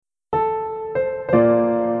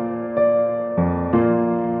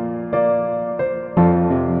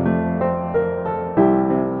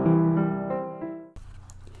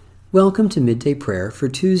Welcome to Midday Prayer for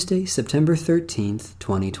Tuesday, September 13th,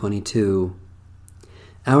 2022.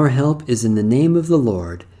 Our help is in the name of the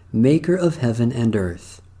Lord, Maker of heaven and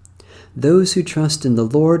earth. Those who trust in the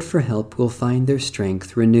Lord for help will find their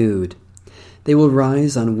strength renewed. They will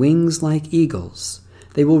rise on wings like eagles.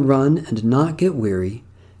 They will run and not get weary.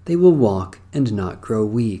 They will walk and not grow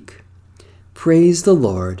weak. Praise the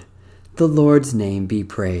Lord. The Lord's name be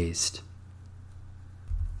praised.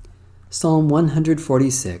 Psalm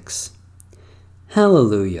 146.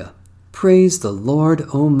 Hallelujah! Praise the Lord,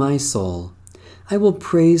 O my soul. I will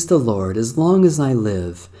praise the Lord as long as I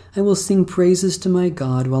live. I will sing praises to my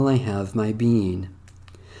God while I have my being.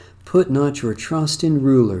 Put not your trust in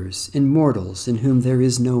rulers, in mortals in whom there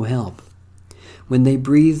is no help. When they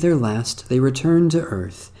breathe their last, they return to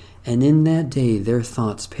earth, and in that day their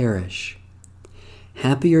thoughts perish.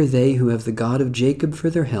 Happy are they who have the God of Jacob for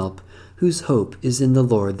their help, whose hope is in the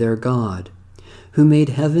Lord their God, who made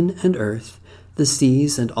heaven and earth, the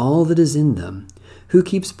seas and all that is in them, who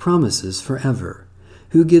keeps promises forever,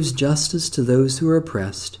 who gives justice to those who are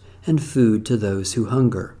oppressed and food to those who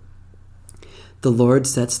hunger. The Lord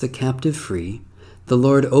sets the captive free. The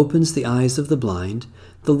Lord opens the eyes of the blind.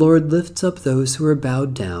 The Lord lifts up those who are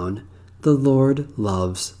bowed down. The Lord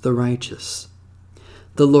loves the righteous.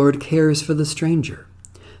 The Lord cares for the stranger.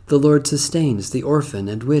 The Lord sustains the orphan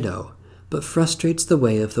and widow, but frustrates the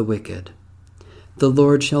way of the wicked. The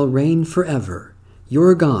Lord shall reign forever,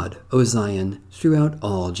 your God, O Zion, throughout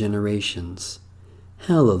all generations.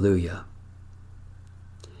 Hallelujah.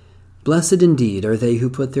 Blessed indeed are they who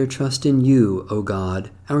put their trust in you, O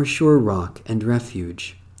God, our sure rock and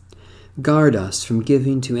refuge. Guard us from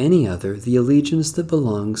giving to any other the allegiance that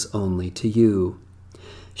belongs only to you.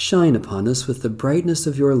 Shine upon us with the brightness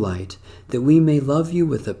of your light, that we may love you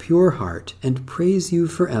with a pure heart and praise you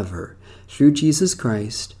forever, through Jesus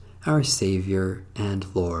Christ, our Savior and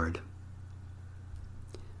Lord.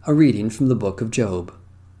 A reading from the book of Job.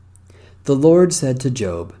 The Lord said to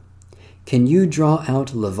Job, "Can you draw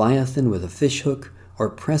out Leviathan with a fishhook, or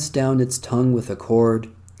press down its tongue with a cord?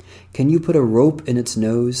 Can you put a rope in its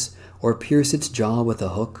nose, or pierce its jaw with a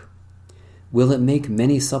hook? Will it make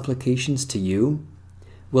many supplications to you?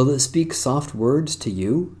 Will it speak soft words to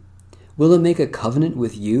you? Will it make a covenant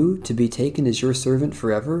with you to be taken as your servant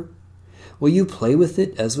forever? Will you play with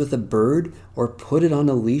it as with a bird, or put it on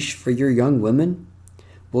a leash for your young women?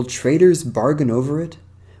 Will traders bargain over it?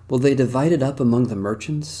 Will they divide it up among the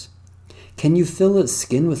merchants? Can you fill its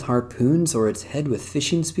skin with harpoons, or its head with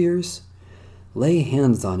fishing spears? Lay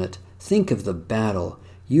hands on it, think of the battle.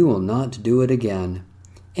 You will not do it again.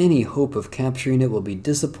 Any hope of capturing it will be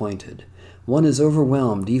disappointed. One is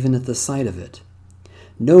overwhelmed even at the sight of it.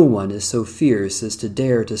 No one is so fierce as to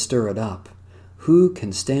dare to stir it up. Who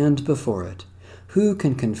can stand before it? Who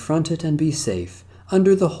can confront it and be safe?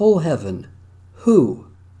 Under the whole heaven, who?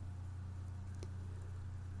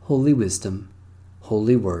 Holy Wisdom,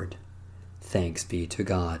 Holy Word, thanks be to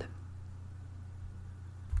God.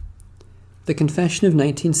 The Confession of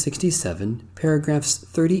 1967, paragraphs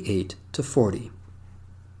 38 to 40.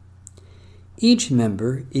 Each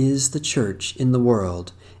member is the church in the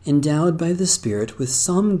world, endowed by the Spirit with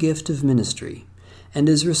some gift of ministry, and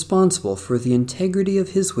is responsible for the integrity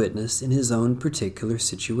of his witness in his own particular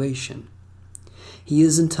situation. He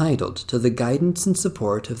is entitled to the guidance and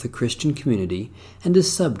support of the Christian community and is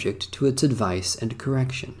subject to its advice and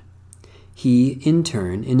correction. He, in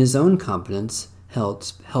turn, in his own competence,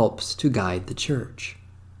 helps to guide the church.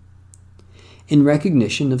 In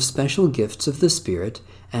recognition of special gifts of the Spirit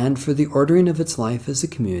and for the ordering of its life as a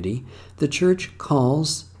community, the church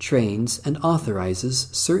calls, trains, and authorizes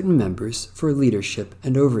certain members for leadership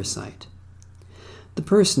and oversight. The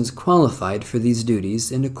persons qualified for these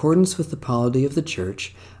duties in accordance with the polity of the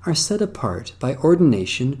church are set apart by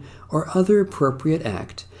ordination or other appropriate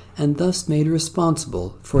act and thus made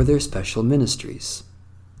responsible for their special ministries.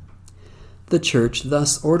 The church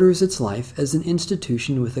thus orders its life as an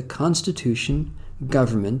institution with a constitution,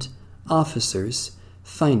 government, officers,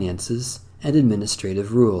 finances, and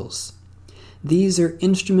administrative rules. These are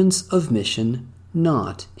instruments of mission,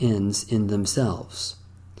 not ends in themselves.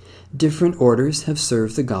 Different orders have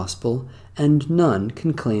served the gospel, and none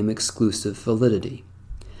can claim exclusive validity.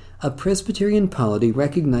 A Presbyterian polity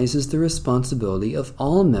recognizes the responsibility of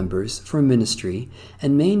all members for ministry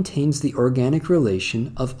and maintains the organic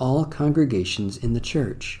relation of all congregations in the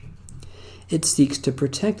church. It seeks to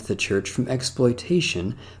protect the church from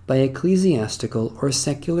exploitation by ecclesiastical or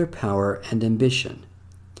secular power and ambition.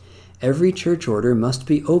 Every church order must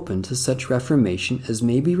be open to such reformation as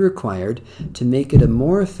may be required to make it a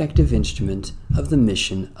more effective instrument of the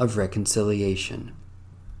mission of reconciliation.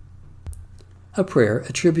 a prayer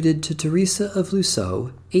attributed to Teresa of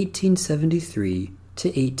Lisieux, 1873 to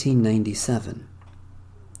 1897.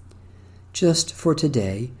 Just for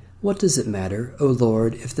today, what does it matter, O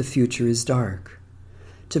Lord, if the future is dark?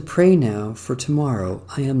 To pray now for tomorrow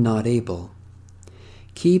I am not able.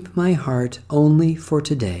 Keep my heart only for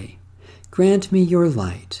today. Grant me your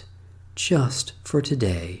light, just for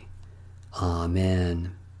today.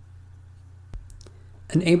 Amen.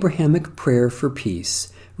 An Abrahamic Prayer for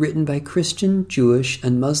Peace, written by Christian, Jewish,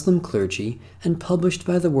 and Muslim clergy and published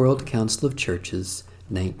by the World Council of Churches,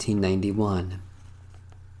 1991.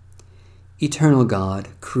 Eternal God,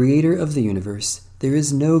 creator of the universe, there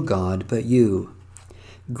is no God but you.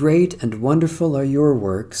 Great and wonderful are your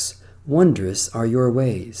works, wondrous are your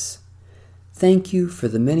ways. Thank you for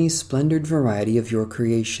the many splendored variety of your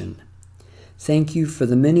creation. Thank you for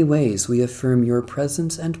the many ways we affirm your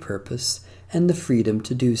presence and purpose and the freedom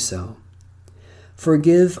to do so.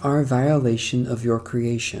 Forgive our violation of your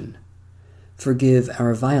creation. Forgive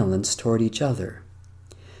our violence toward each other.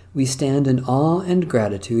 We stand in awe and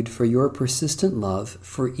gratitude for your persistent love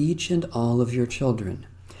for each and all of your children,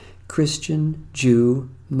 Christian,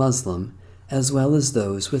 Jew, Muslim, as well as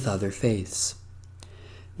those with other faiths.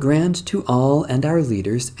 Grant to all and our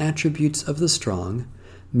leaders attributes of the strong,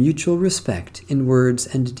 mutual respect in words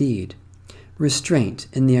and deed, restraint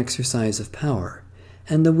in the exercise of power,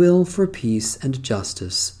 and the will for peace and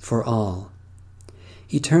justice for all.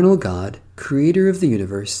 Eternal God, creator of the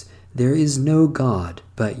universe, there is no God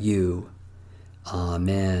but you.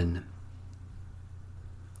 Amen.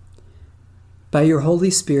 By your Holy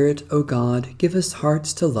Spirit, O God, give us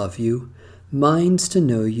hearts to love you, minds to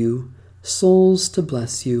know you, souls to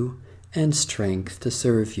bless you, and strength to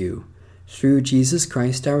serve you. Through Jesus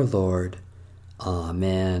Christ our Lord.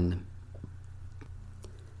 Amen.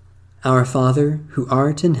 Our Father, who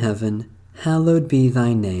art in heaven, hallowed be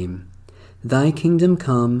thy name. Thy kingdom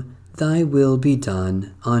come, thy will be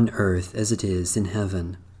done, on earth as it is in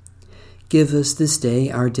heaven. Give us this day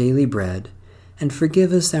our daily bread, and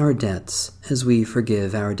forgive us our debts, as we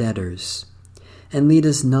forgive our debtors. And lead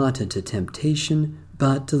us not into temptation,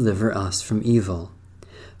 but deliver us from evil.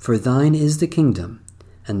 For thine is the kingdom,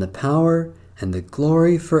 and the power, and the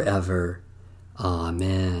glory forever.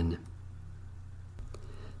 Amen.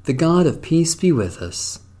 The God of peace be with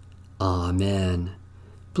us. Amen.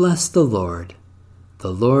 Bless the Lord.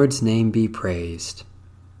 The Lord's name be praised.